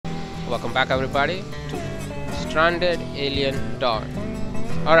Welcome back everybody to Stranded Alien Dawn.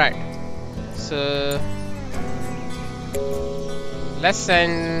 Alright, so let's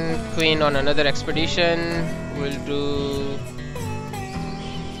send Queen on another expedition. We'll do...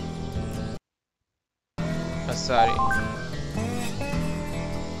 sorry.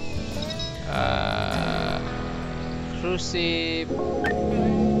 Cruise ship.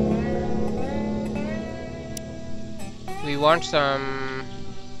 We want some...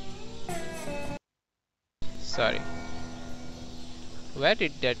 sorry. Where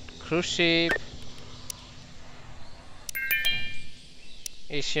did that cruise ship?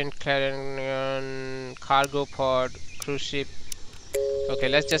 Asian Clarion cargo pod cruise ship. Okay,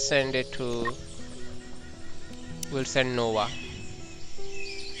 let's just send it to... we'll send Nova.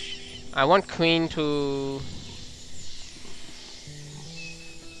 I want Queen to...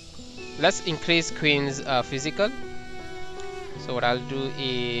 let's increase Queen's physical. So what I'll do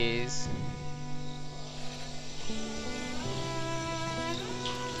is...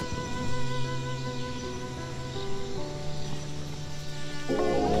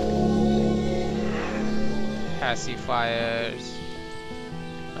 pacifiers.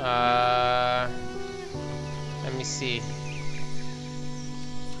 Let me see.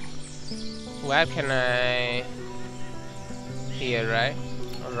 Where can I... here, right?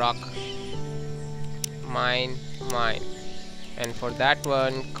 Rock. Mine. And for that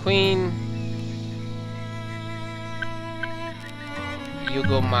one, Queen, you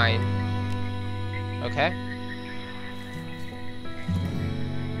go mine. Okay?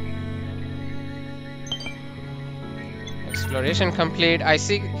 Exploration complete. I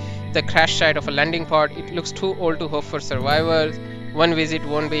see the crash site of a landing pod. It looks too old to hope for survivors. One visit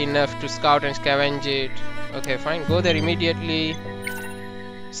won't be enough to scout and scavenge it. Okay, fine. Go there immediately.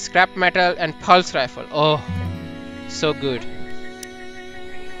 Scrap metal and pulse rifle. Oh, so good.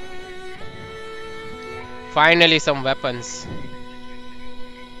 Finally some weapons.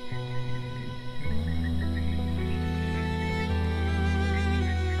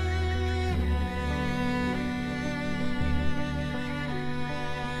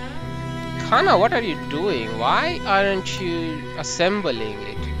 Kana, what are you doing? Why aren't you assembling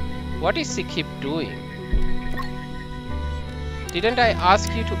it? What is she keep doing? Didn't I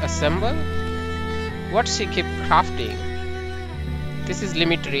ask you to assemble? What she keep crafting? This is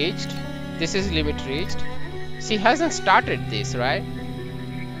limit reached. This is limit reached. She hasn't started this, right?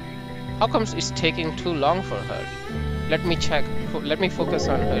 How comes it's taking too long for her? Let me check. Let me focus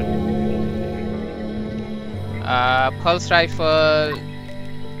on her. Pulse rifle.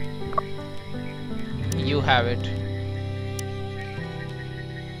 You have it.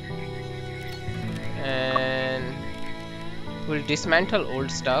 And we'll dismantle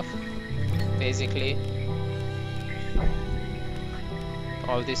old stuff. Basically,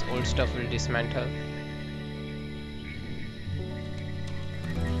 all this old stuff will dismantle.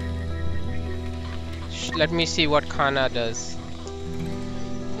 Let me see what Kana does.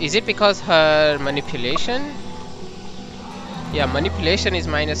 Is it because her manipulation? Yeah, manipulation is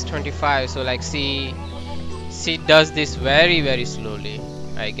minus 25, so like she does this very slowly,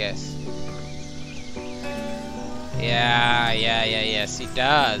 I guess. Yeah, she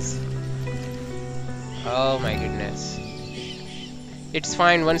does. Oh my goodness. It's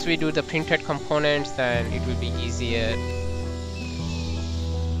fine, once we do the printed components, then it will be easier.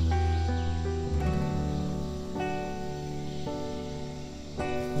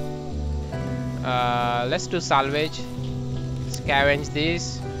 Let's do salvage. Scavenge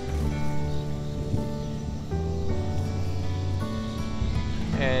this.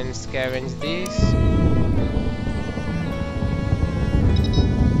 And scavenge this.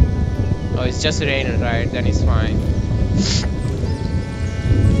 Oh, it's just rain, right? Then it's fine.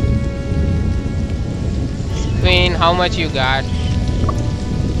 Queen, how much you got?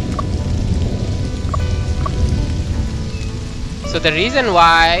 So the reason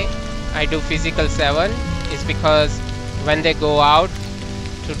why I do physical 7 is because when they go out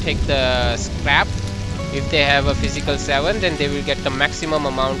to take the scrap, if they have a physical 7, then they will get the maximum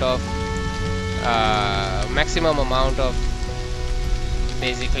amount of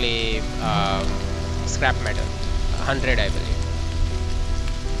basically scrap metal, 100 I believe.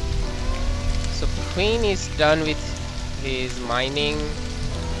 So Queen is done with his mining.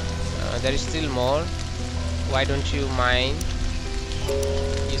 There is still more. Why don't you mine?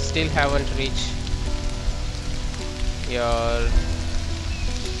 You still haven't reached your...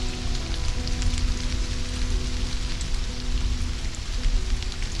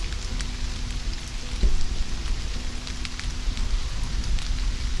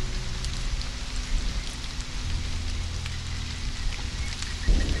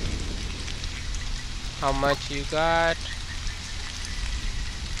 How much you got?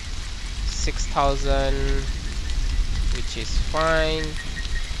 6,000, which is fine.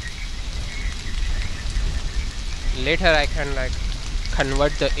 Later I can like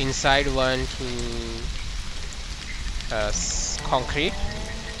convert the inside one to concrete,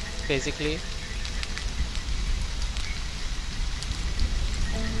 basically.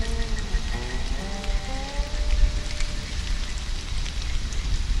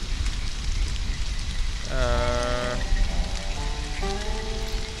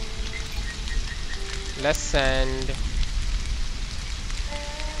 Less sand,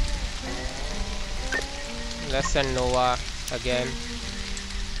 Nova again.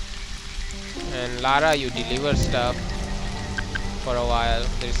 And Lara, you deliver stuff for a while.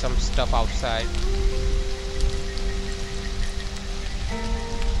 There's some stuff outside.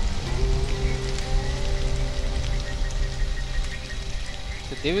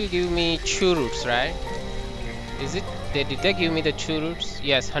 So they will give me chew roots, right? Is it? Did they give me the chew roots?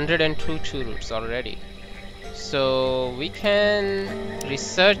 Yes, 102 chew roots already. So we can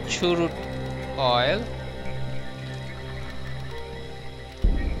research chew root oil.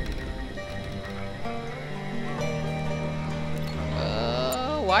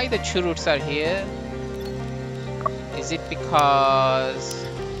 Why the chew roots are here? Is it because...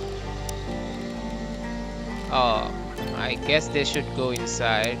 Oh, I guess they should go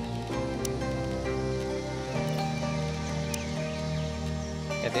inside.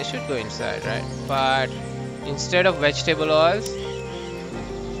 Yeah, they should go inside, right? But instead of vegetable oils,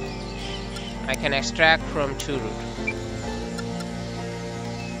 I can extract from chew root.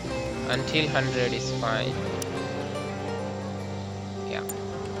 Until 100 is fine. Yeah.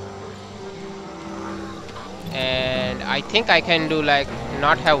 And I think I can do like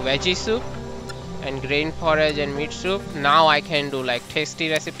not have veggie soup and grain porridge and meat soup. Now I can do like tasty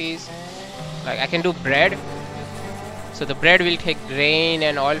recipes. Like I can do bread. So the bread will take grain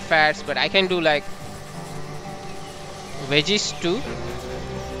and oil fats, but I can do like veggie stew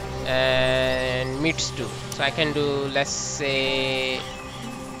and meat stew. So I can do, let's say,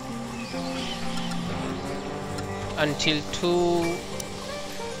 until 2,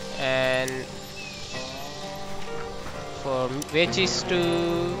 and for veggie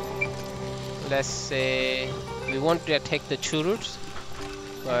stew, let's say we won't take the chew roots,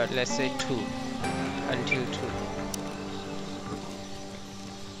 but let's say 2, until 2.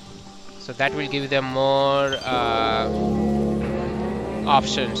 So that will give them more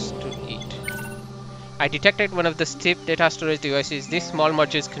options to eat. I detected one of the STIP data storage devices. This small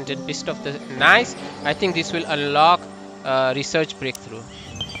modules contain list of the nice. I think this will unlock research breakthrough.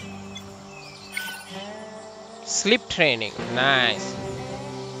 Sleep training, nice.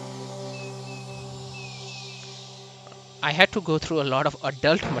 I had to go through a lot of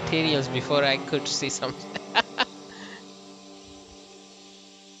adult materials before I could see some.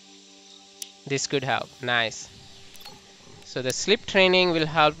 This could help, nice. So the sleep training will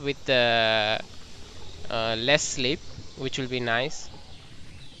help with the less sleep, which will be nice.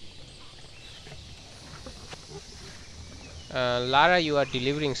 Lara, you are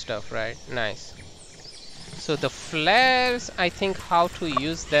delivering stuff, right? Nice. So the flares, I think how to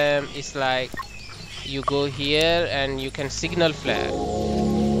use them is like you go here and you can signal flare.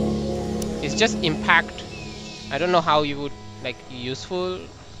 It's just impact. I don't know how you would like useful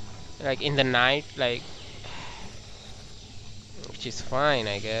like in the night, like, which is fine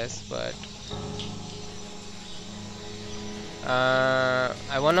I guess, but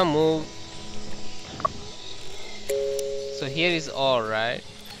I wanna move. So here is all right.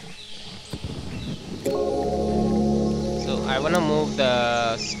 So I wanna move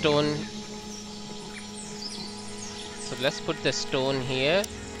the stone. So let's put the stone here,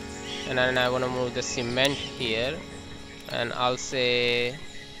 and then I wanna move the cement here, and I'll say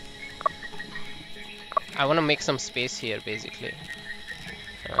I wanna make some space here basically.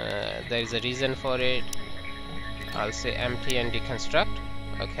 There is a reason for it. I'll say empty and deconstruct.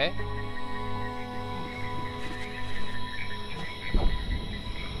 Okay.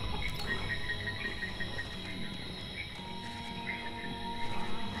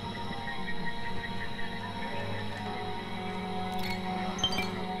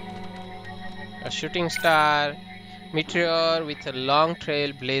 A shooting star. Meteor with a long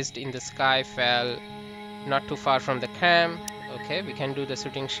trail blazed in the sky fell not too far from the camp. Okay, we can do the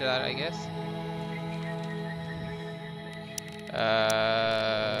shooting star, I guess.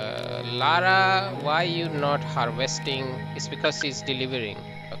 Lara, why you not harvesting? It's because she's delivering.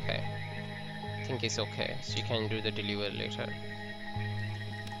 Okay, I think it's okay. She can do the deliver later.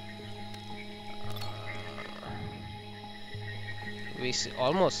 We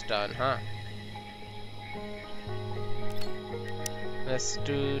almost done, huh? Let's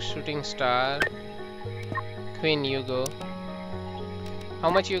do shooting star. Queen, you go. How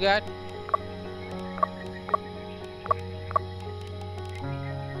much you got?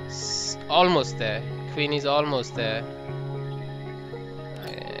 Almost there. Queen is almost there.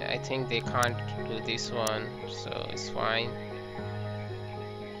 I think they can't do this one, so it's fine.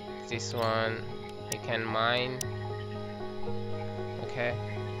 This one, you can mine. Okay.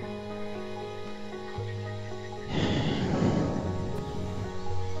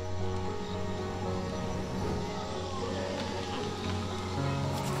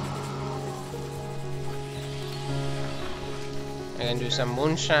 I can do some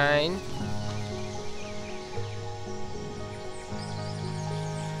moonshine.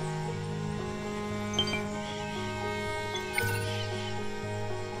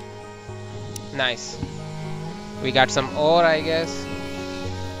 Nice. We got some ore, I guess.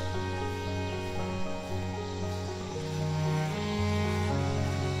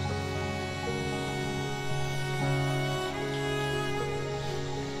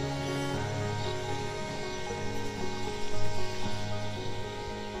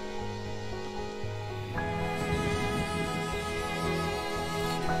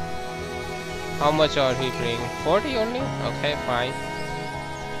 How much are he bring? 40 only? Okay, fine.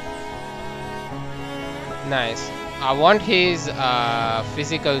 Nice. I want his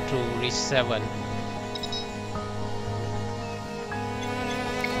physical to reach 7.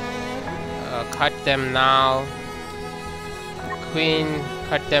 Cut them now. Queen,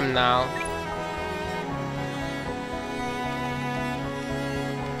 cut them now.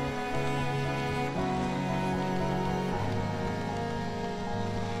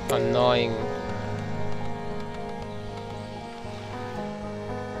 Annoying.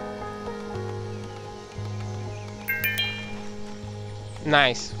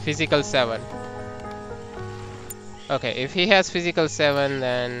 Nice, physical 7. Okay, if he has physical 7,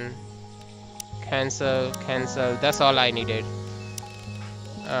 then cancel, cancel. That's all I needed.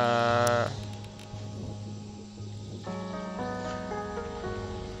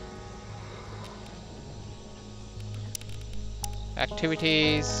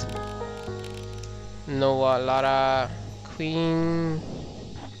 Activities. Nova, Lara, Queen.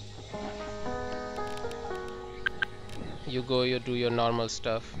 You go, you do your normal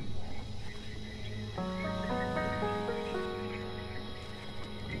stuff.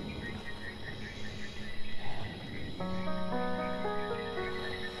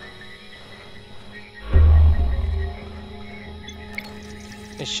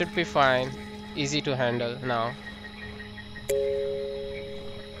 It should be fine. Easy to handle now.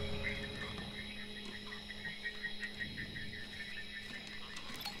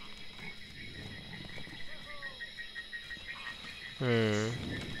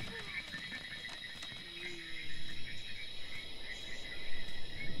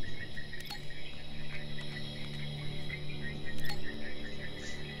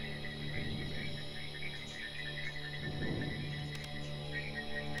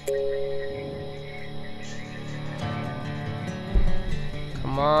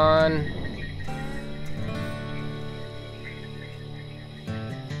 Come on.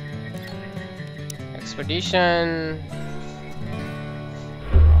 Expedition.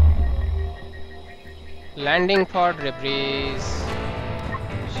 Landing pod reprise.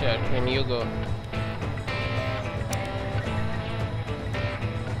 Sure, when you go.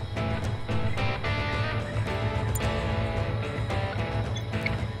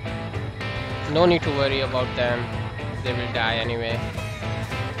 No need to worry about them. They will die anyway.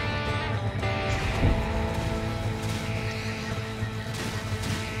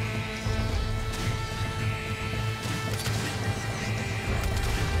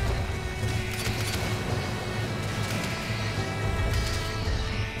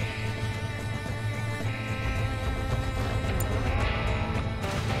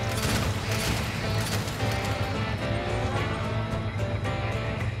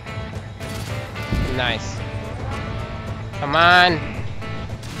 Nice. Come on.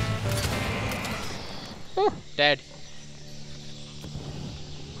 Whew, dead.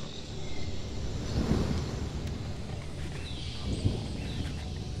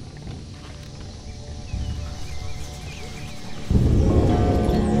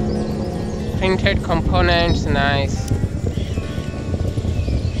 Printed components, nice.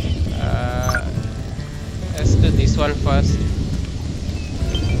 Let's do this one first.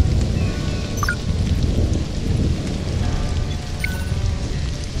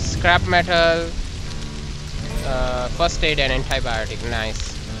 Scrap metal, first aid and antibiotic, nice.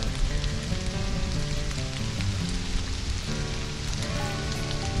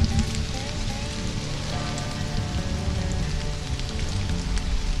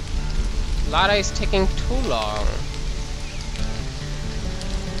 Lara is taking too long.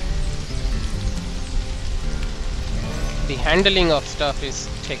 The handling of stuff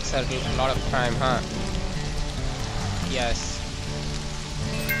takes a lot of time, huh? Yes.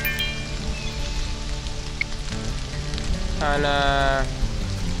 Kana,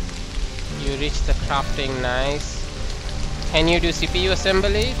 you reached the crafting, nice. Can you do CPU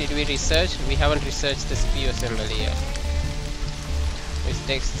assembly? Did we research? We haven't researched the CPU assembly yet. Which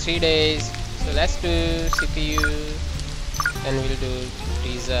takes 3 days. So let's do CPU. Then we'll do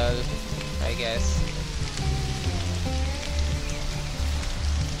diesel, I guess.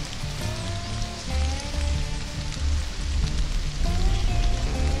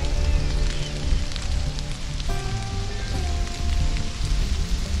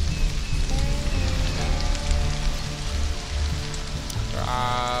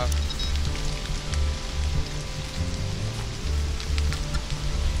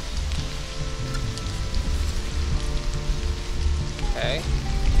 Okay.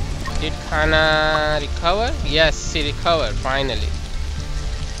 Did Kana recover? Yes, she recovered finally.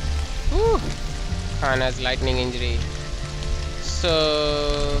 Whew. Kana's lightning injury.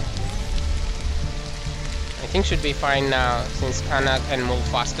 So I think should be fine now since Kana can move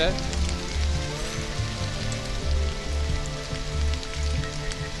faster.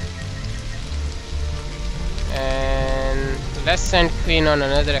 And let's send Queen on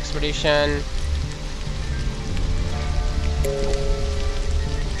another expedition.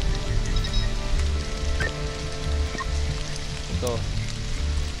 Go.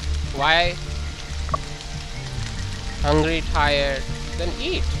 Why? Hungry, tired, then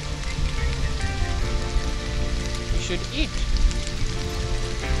eat. You should eat.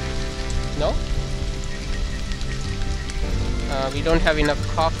 No? We don't have enough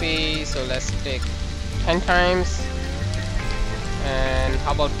coffee, so let's take 10 times. And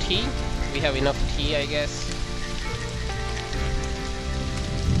how about tea? We have enough tea, I guess.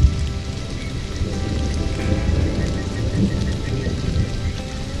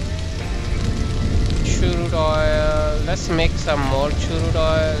 Churro oil. Let's make some more churro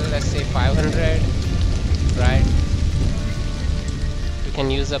oil. Let's say 500. Right? We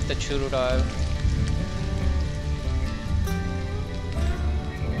can use up the churro oil.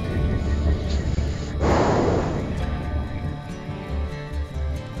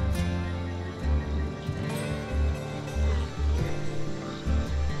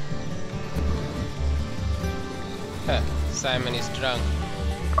 Simon is drunk.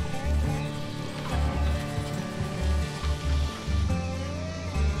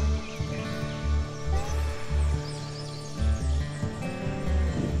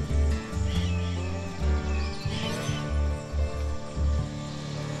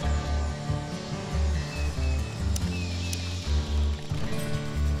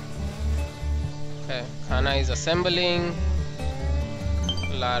 Okay, Kana is assembling.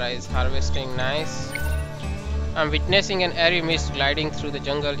 Lara is harvesting, nice. I'm witnessing an airy mist gliding through the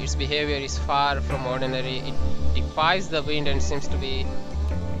jungle. Its behavior is far from ordinary. It defies the wind and seems to be...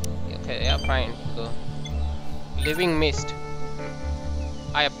 Okay, yeah, fine, go. Living mist.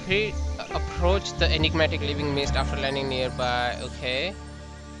 I approached the enigmatic living mist after landing nearby. Okay.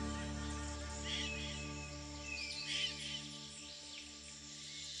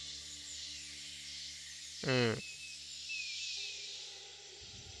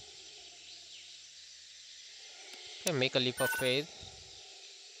 Okay, make a leap of faith.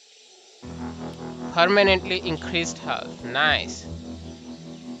 Permanently increased health. Nice.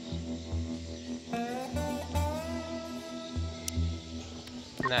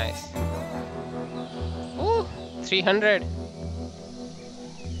 Nice. Ooh, 300.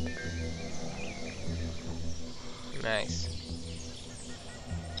 Nice.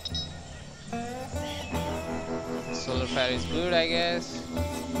 Solar fire is good, I guess.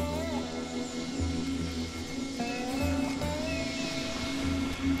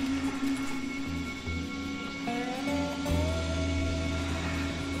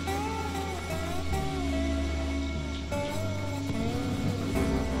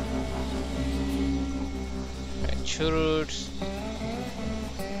 Churros.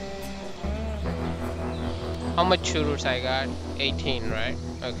 How much churros I got? 18, right?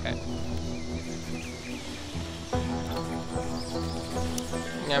 Okay.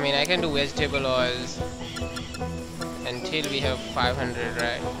 I mean, I can do vegetable oils until we have 500,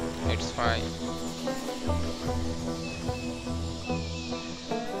 right? It's fine.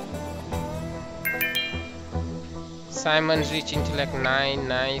 Simon's reach intellect 9,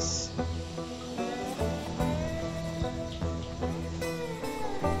 nice.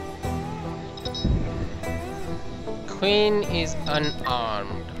 Queen is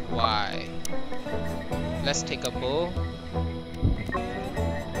unarmed. Why? Let's take a bow.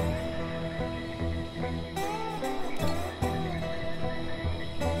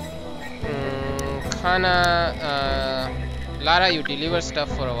 Kana, Lara, you deliver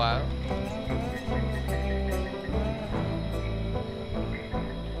stuff for a while.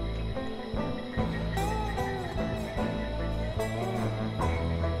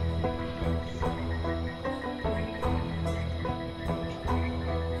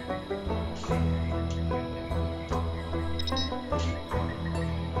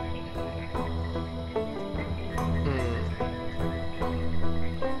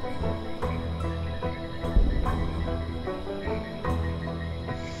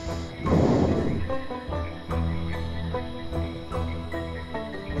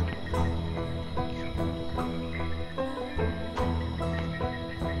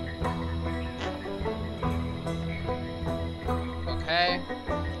 Okay.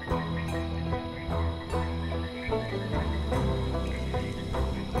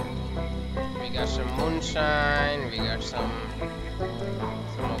 We got some moonshine, we got some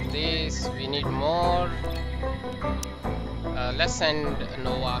of this. We need more. Let's send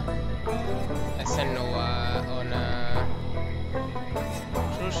Noah. Let's send Noah on a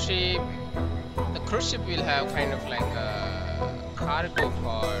cruise ship. The cruise ship will have kind of like a cargo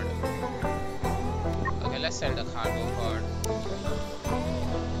pod. Okay, let's send the cargo pod.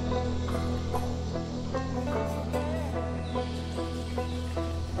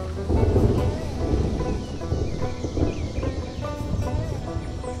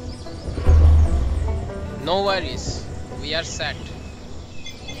 No worries, we are set.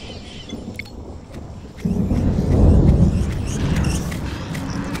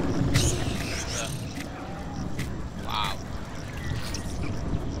 Wow.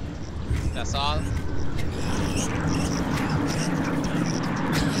 That's all.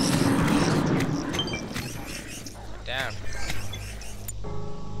 Damn.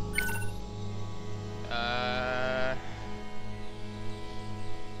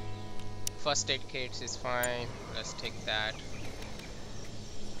 First aid kits is fine. Let's take that.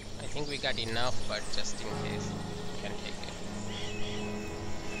 I think we got enough, but just in case, we can take it.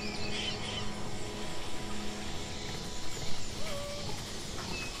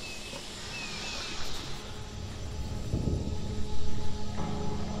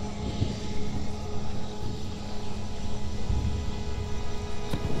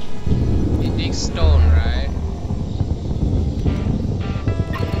 We dig stone, right?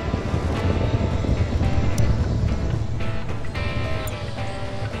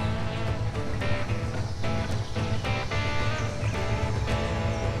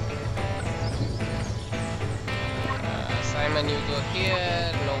 Simon, you go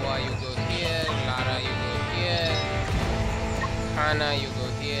here. Noah, you go here. Lara, you go here. Hannah, you go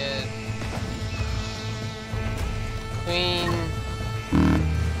here. Queen,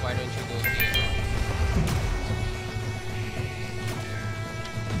 why don't you go here?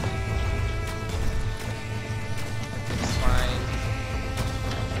 It's fine.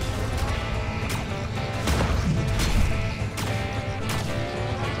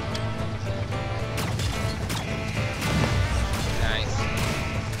 Nice.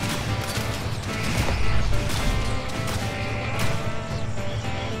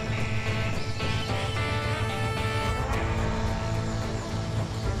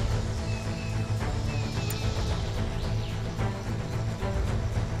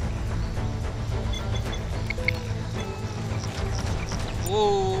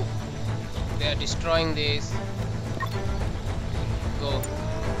 Whoa! They are destroying this. Go.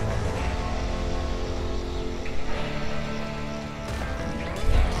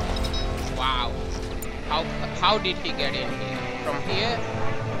 Wow. How did he get in here? From here?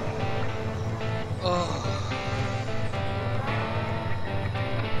 Oh.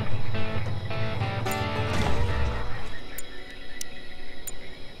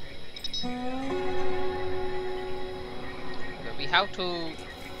 We have to,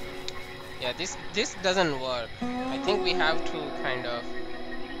 yeah, this doesn't work. I think we have to kind of,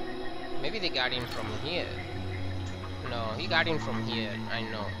 maybe they got in from here. No, he got in from here, I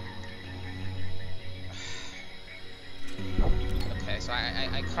know. Okay, so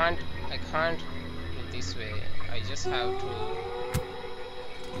I can't do this way. I just have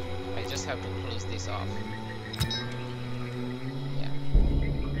to close this off.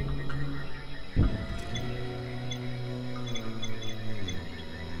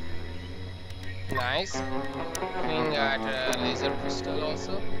 Nice. Queen got a laser pistol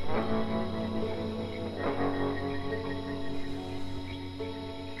also.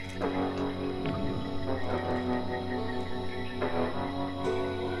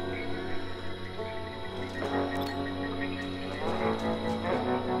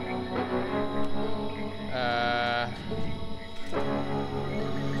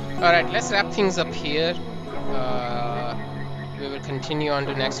 Alright, let's wrap things up here. We will continue on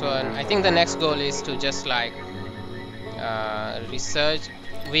to next one. I think the next goal is to just like research.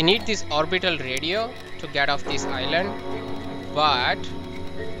 We need this orbital radio to get off this island, but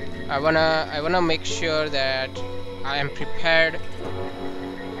I wanna make sure that I am prepared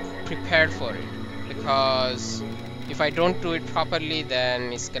for it, because if I don't do it properly,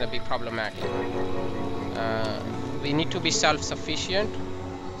 then it's gonna be problematic. We need to be self-sufficient,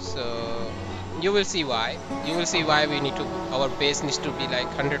 so you will see why. You will see why our base needs to be like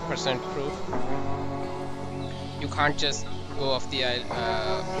 100% proof. You can't just go off the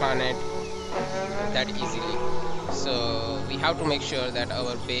planet that easily. So we have to make sure that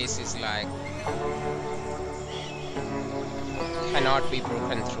our base is like cannot be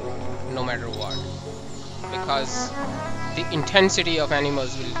broken through, no matter what, because the intensity of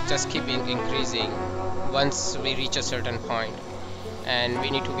animals will just keep increasing once we reach a certain point, and we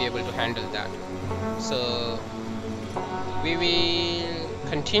need to be able to handle that. So we will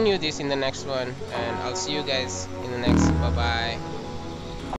continue this in the next one, and I'll see you guys in the next. Bye bye.